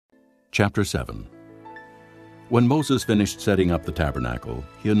Chapter 7. When Moses finished setting up the tabernacle,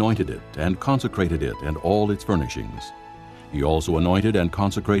 he anointed it and consecrated it and all its furnishings. He also anointed and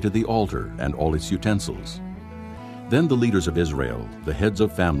consecrated the altar and all its utensils. Then the leaders of Israel, the heads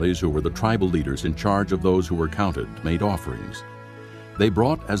of families who were the tribal leaders in charge of those who were counted, made offerings. They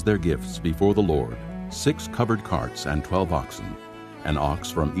brought as their gifts before the Lord 6 covered carts and 12 oxen, an ox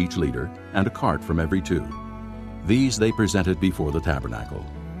from each leader, and a cart from every 2. These they presented before the tabernacle.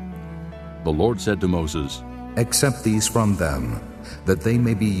 The Lord said to Moses, "Accept these from them, that they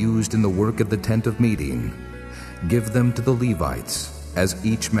may be used in the work of the tent of meeting. Give them to the Levites, as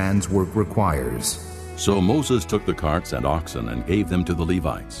each man's work requires." So Moses took the carts and oxen and gave them to the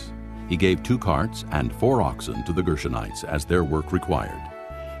Levites. He gave 2 carts and 4 oxen to the Gershonites as their work required.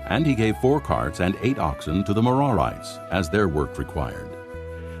 And he gave 4 carts and 8 oxen to the Merarites as their work required.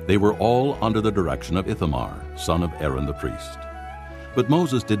 They were all under the direction of Ithamar, son of Aaron the priest. But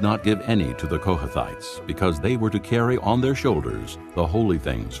Moses did not give any to the Kohathites, because they were to carry on their shoulders the holy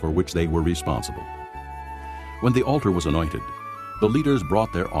things for which they were responsible. When the altar was anointed, the leaders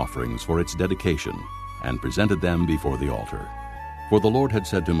brought their offerings for its dedication and presented them before the altar. For the Lord had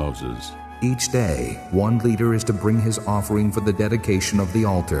said to Moses, "Each day one leader is to bring his offering for the dedication of the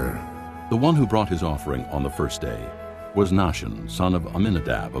altar." The one who brought his offering on the first day was Nahshon, son of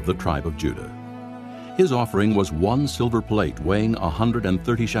Amminadab of the tribe of Judah. His offering was 1 silver plate weighing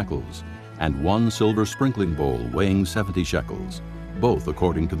 130 shekels, and 1 silver sprinkling bowl weighing 70 shekels, both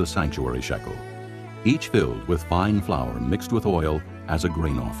according to the sanctuary shekel, each filled with fine flour mixed with oil as a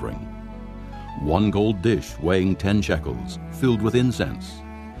grain offering. 1 gold dish weighing 10 shekels, filled with incense.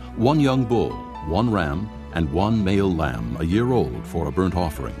 1 young bull, 1 ram, and 1 male lamb a year old for a burnt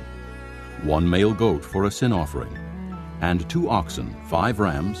offering. 1 male goat for a sin offering. And 2 oxen, 5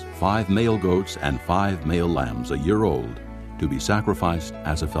 rams, 5 male goats, and 5 male lambs a year old, to be sacrificed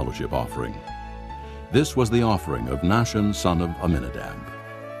as a fellowship offering. This was the offering of Nahshon son of Amminadab.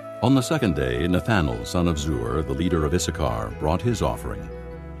 On the second day, Nathanael son of Zuar, the leader of Issachar, brought his offering.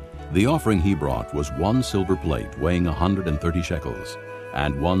 The offering he brought was 1 silver plate weighing 130 shekels,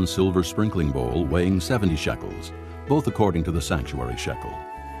 and 1 silver sprinkling bowl weighing 70 shekels, both according to the sanctuary shekel,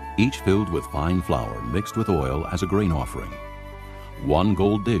 each filled with fine flour mixed with oil as a grain offering. 1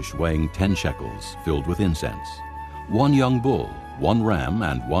 gold dish weighing 10 shekels, filled with incense. 1 young bull, 1 ram,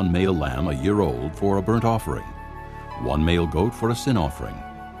 and 1 male lamb a year old for a burnt offering. 1 male goat for a sin offering.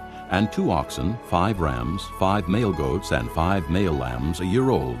 And 2 oxen, 5 rams, 5 male goats, and 5 male lambs a year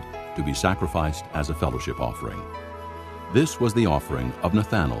old, to be sacrificed as a fellowship offering. This was the offering of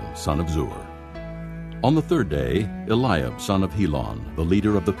Nathanael son of Zuar. On the third day, Eliab son of Helon, the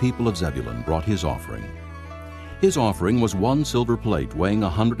leader of the people of Zebulun, brought his offering. His offering was 1 silver plate weighing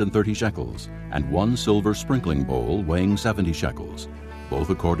 130 shekels, and 1 silver sprinkling bowl weighing 70 shekels, both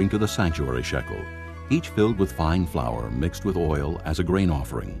according to the sanctuary shekel, each filled with fine flour mixed with oil as a grain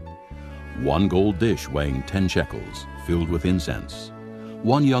offering. 1 gold dish weighing 10 shekels, filled with incense.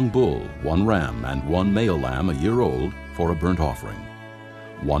 1 young bull, 1 ram, and 1 male lamb a year old for a burnt offering.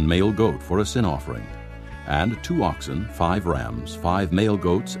 1 male goat for a sin offering. And 2 oxen, 5 rams, 5 male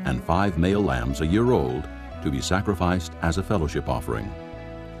goats, and 5 male lambs a year old, to be sacrificed as a fellowship offering.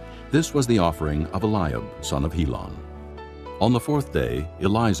 This was the offering of Eliab son of Helon. On the fourth day,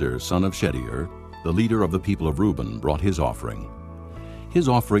 Eliezer son of Shedeur, the leader of the people of Reuben, brought his offering. His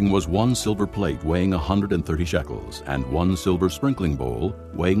offering was 1 silver plate weighing 130 shekels, and 1 silver sprinkling bowl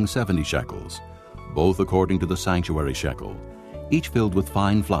weighing 70 shekels, both according to the sanctuary shekel, each filled with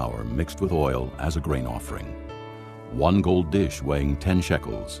fine flour mixed with oil as a grain offering. 1 gold dish weighing 10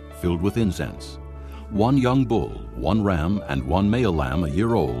 shekels, filled with incense. 1 young bull, 1 ram, and 1 male lamb a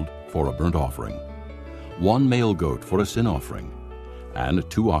year old for a burnt offering. 1 male goat for a sin offering. And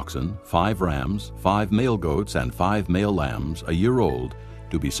 2 oxen, 5 rams, 5 male goats, and 5 male lambs a year old,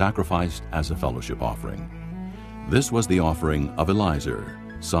 to be sacrificed as a fellowship offering. This was the offering of Eliezer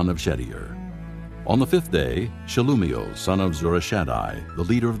son of Shedeur. On the 5th day, Shelumiel son of Zurishaddai, the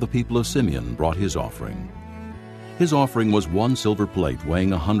leader of the people of Simeon, brought his offering. His offering was 1 silver plate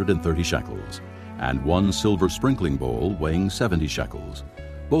weighing 130 shekels, and 1 silver sprinkling bowl weighing 70 shekels,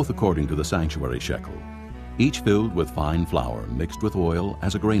 both according to the sanctuary shekel, each filled with fine flour mixed with oil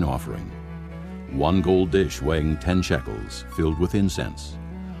as a grain offering. 1 gold dish weighing 10 shekels, filled with incense.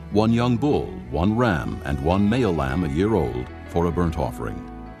 1 young bull, 1 ram, and 1 male lamb a year old for a burnt offering.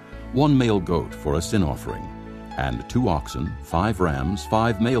 1 male goat for a sin offering, and 2 oxen, 5 rams,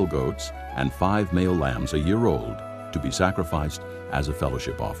 5 male goats, and 5 male lambs a year old, to be sacrificed as a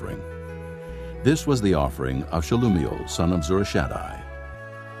fellowship offering. This was the offering of Shelumiel son of Zurishaddai.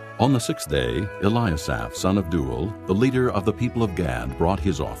 On the 6th day, Eliasaph son of Deuel, the leader of the people of Gad, brought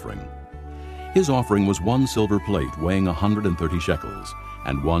his offering. His offering was 1 silver plate weighing 130 shekels,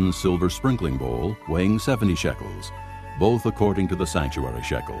 and 1 silver sprinkling bowl weighing 70 shekels, both according to the sanctuary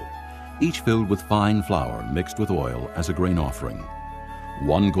shekel, each filled with fine flour mixed with oil as a grain offering.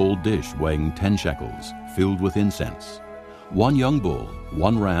 1 gold dish weighing 10 shekels, filled with incense. 1 young bull,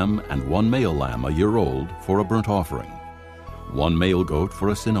 1 ram, and 1 male lamb a year old for a burnt offering. 1 male goat for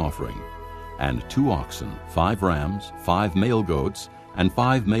a sin offering, and 2 oxen, 5 rams, 5 male goats, and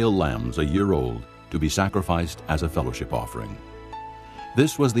 5 male lambs a year old to be sacrificed as a fellowship offering.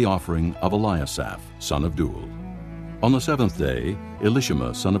 This was the offering of Eliasaph, son of Deuel. On the 7th day,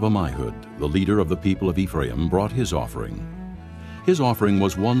 Elishama, son of Ammihud, the leader of the people of Ephraim, brought his offering. His offering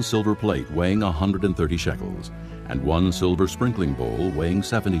was 1 silver plate weighing 130 shekels, and 1 silver sprinkling bowl weighing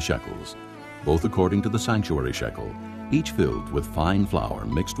 70 shekels, both according to the sanctuary shekel, each filled with fine flour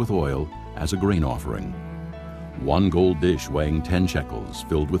mixed with oil as a grain offering. 1 gold dish weighing 10 shekels,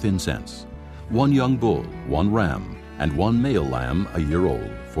 filled with incense. 1 young bull, 1 ram, and 1 male lamb a year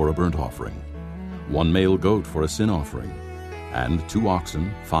old for a burnt offering. 1 male goat for a sin offering, and 2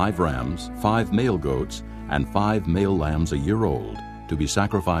 oxen, 5 rams, 5 male goats, and 5 male lambs a year old to be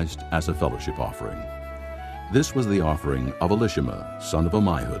sacrificed as a fellowship offering. This was the offering of Elishama, son of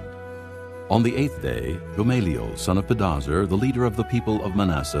Ammihud. On the 8th day, Gamaliel, son of Pedazur, the leader of the people of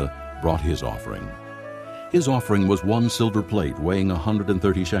Manasseh, brought his offering. His offering was 1 silver plate weighing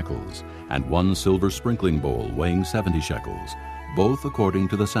 130 shekels, and 1 silver sprinkling bowl weighing 70 shekels, both according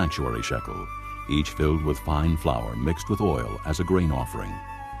to the sanctuary shekel, each filled with fine flour mixed with oil as a grain offering.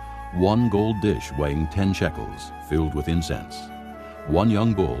 1 gold dish weighing 10 shekels, filled with incense. 1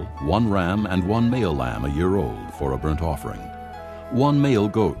 young bull, 1 ram, and 1 male lamb a year old for a burnt offering. 1 male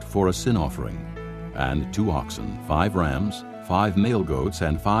goat for a sin offering, and 2 oxen, 5 rams, 5 male goats,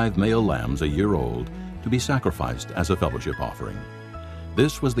 and 5 male lambs a year old to be sacrificed as a fellowship offering.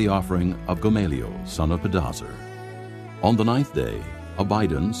 This was the offering of Gamaliel, son of Pedazur. On the 9th day,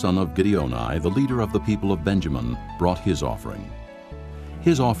 Abidan, son of Gideoni, the leader of the people of Benjamin, brought his offering.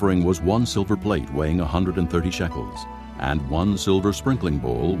 His offering was 1 silver plate weighing 130 shekels, and 1 silver sprinkling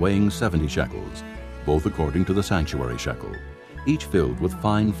bowl weighing 70 shekels, both according to the sanctuary shekel, each filled with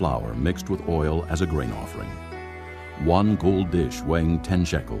fine flour mixed with oil as a grain offering. 1 gold dish weighing 10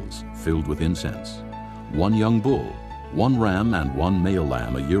 shekels, filled with incense. 1 young bull, 1 ram, and 1 male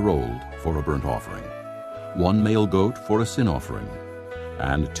lamb a year old for a burnt offering. 1 male goat for a sin offering,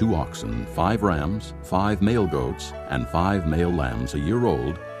 and 2 oxen, 5 rams, 5 male goats, and 5 male lambs a year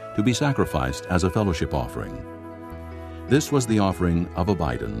old to be sacrificed as a fellowship offering. This was the offering of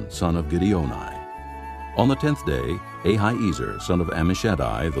Abidan, son of Gideoni. On the 10th day, Ahiezer, son of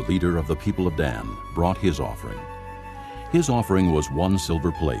Ammishaddai, the leader of the people of Dan, brought his offering. His offering was 1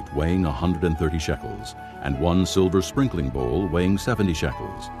 silver plate weighing 130 shekels, and 1 silver sprinkling bowl weighing 70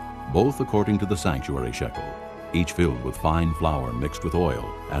 shekels, both according to the sanctuary shekel, each filled with fine flour mixed with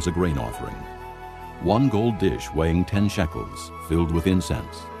oil as a grain offering. 1 gold dish weighing 10 shekels, filled with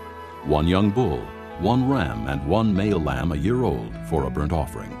incense. 1 young bull, 1 ram, and 1 male lamb a year old for a burnt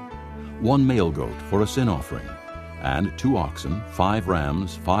offering. 1 male goat for a sin offering, and 2 oxen, 5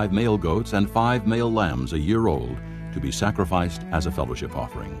 rams, 5 male goats, and 5 male lambs a year old to be sacrificed as a fellowship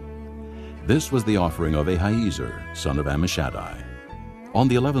offering. This was the offering of Ahiezer, son of Ammishaddai. On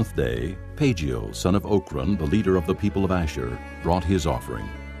the 11th day, Pagiel, son of Ochran, the leader of the people of Asher, brought his offering.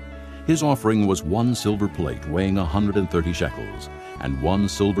 His offering was 1 silver plate weighing 130 shekels, and 1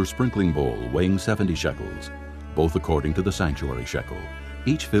 silver sprinkling bowl weighing 70 shekels, both according to the sanctuary shekel,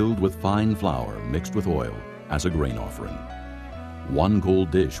 each filled with fine flour mixed with oil as a grain offering. 1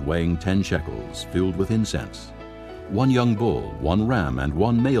 gold dish weighing 10 shekels, filled with incense. 1 young bull, 1 ram, and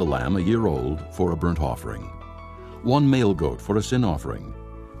 1 male lamb a year old for a burnt offering. 1 male goat for a sin offering,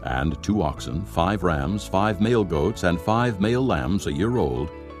 and 2 oxen, 5 rams, 5 male goats, and 5 male lambs a year old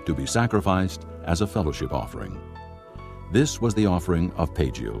to be sacrificed as a fellowship offering. This was the offering of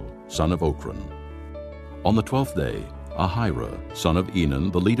Pagiel, son of Ochran. On the 12th day, Ahira, son of Enan,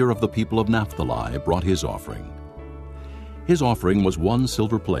 the leader of the people of Naphtali, brought his offering. His offering was 1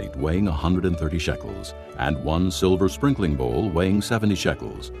 silver plate weighing 130 shekels, and 1 silver sprinkling bowl weighing 70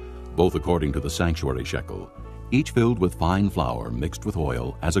 shekels, both according to the sanctuary shekel, each filled with fine flour mixed with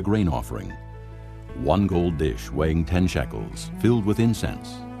oil as a grain offering. 1 gold dish weighing 10 shekels, filled with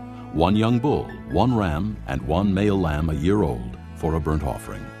incense. 1 young bull, 1 ram, and 1 male lamb a year old for a burnt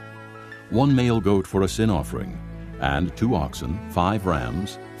offering. 1 male goat for a sin offering, and 2 oxen, 5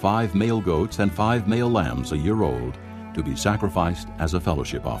 rams, 5 male goats, and 5 male lambs a year old to be sacrificed as a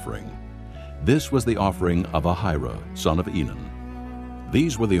fellowship offering. This was the offering of Ahira, son of Enan.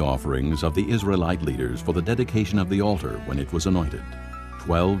 These were the offerings of the Israelite leaders for the dedication of the altar when it was anointed: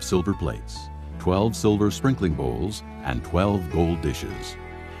 12 silver plates, 12 silver sprinkling bowls, and 12 gold dishes.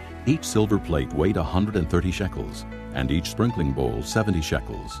 Each silver plate weighed 130 shekels, and each sprinkling bowl 70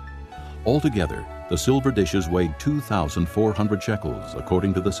 shekels. Altogether, the silver dishes weighed 2,400 shekels,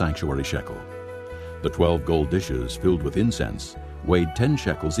 according to the sanctuary shekel. The 12 gold dishes filled with incense weighed 10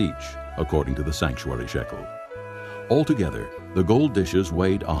 shekels each, according to the sanctuary shekel. Altogether, the gold dishes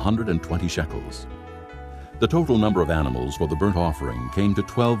weighed 120 shekels. The total number of animals for the burnt offering came to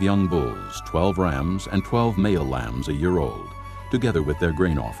 12 young bulls, 12 rams, and 12 male lambs a year old, together with their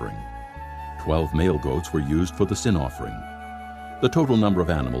grain offering. 12 male goats were used for the sin offering. The total number of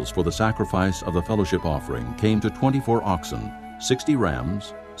animals for the sacrifice of the fellowship offering came to 24 oxen, 60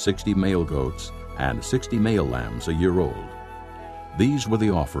 rams, 60 male goats, and 60 male lambs a year old. These were the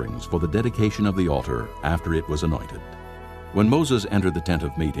offerings for the dedication of the altar after it was anointed. When Moses entered the tent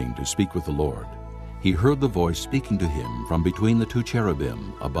of meeting to speak with the Lord, he heard the voice speaking to him from between the 2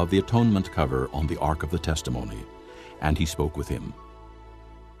 cherubim above the atonement cover on the ark of the testimony, and he spoke with him.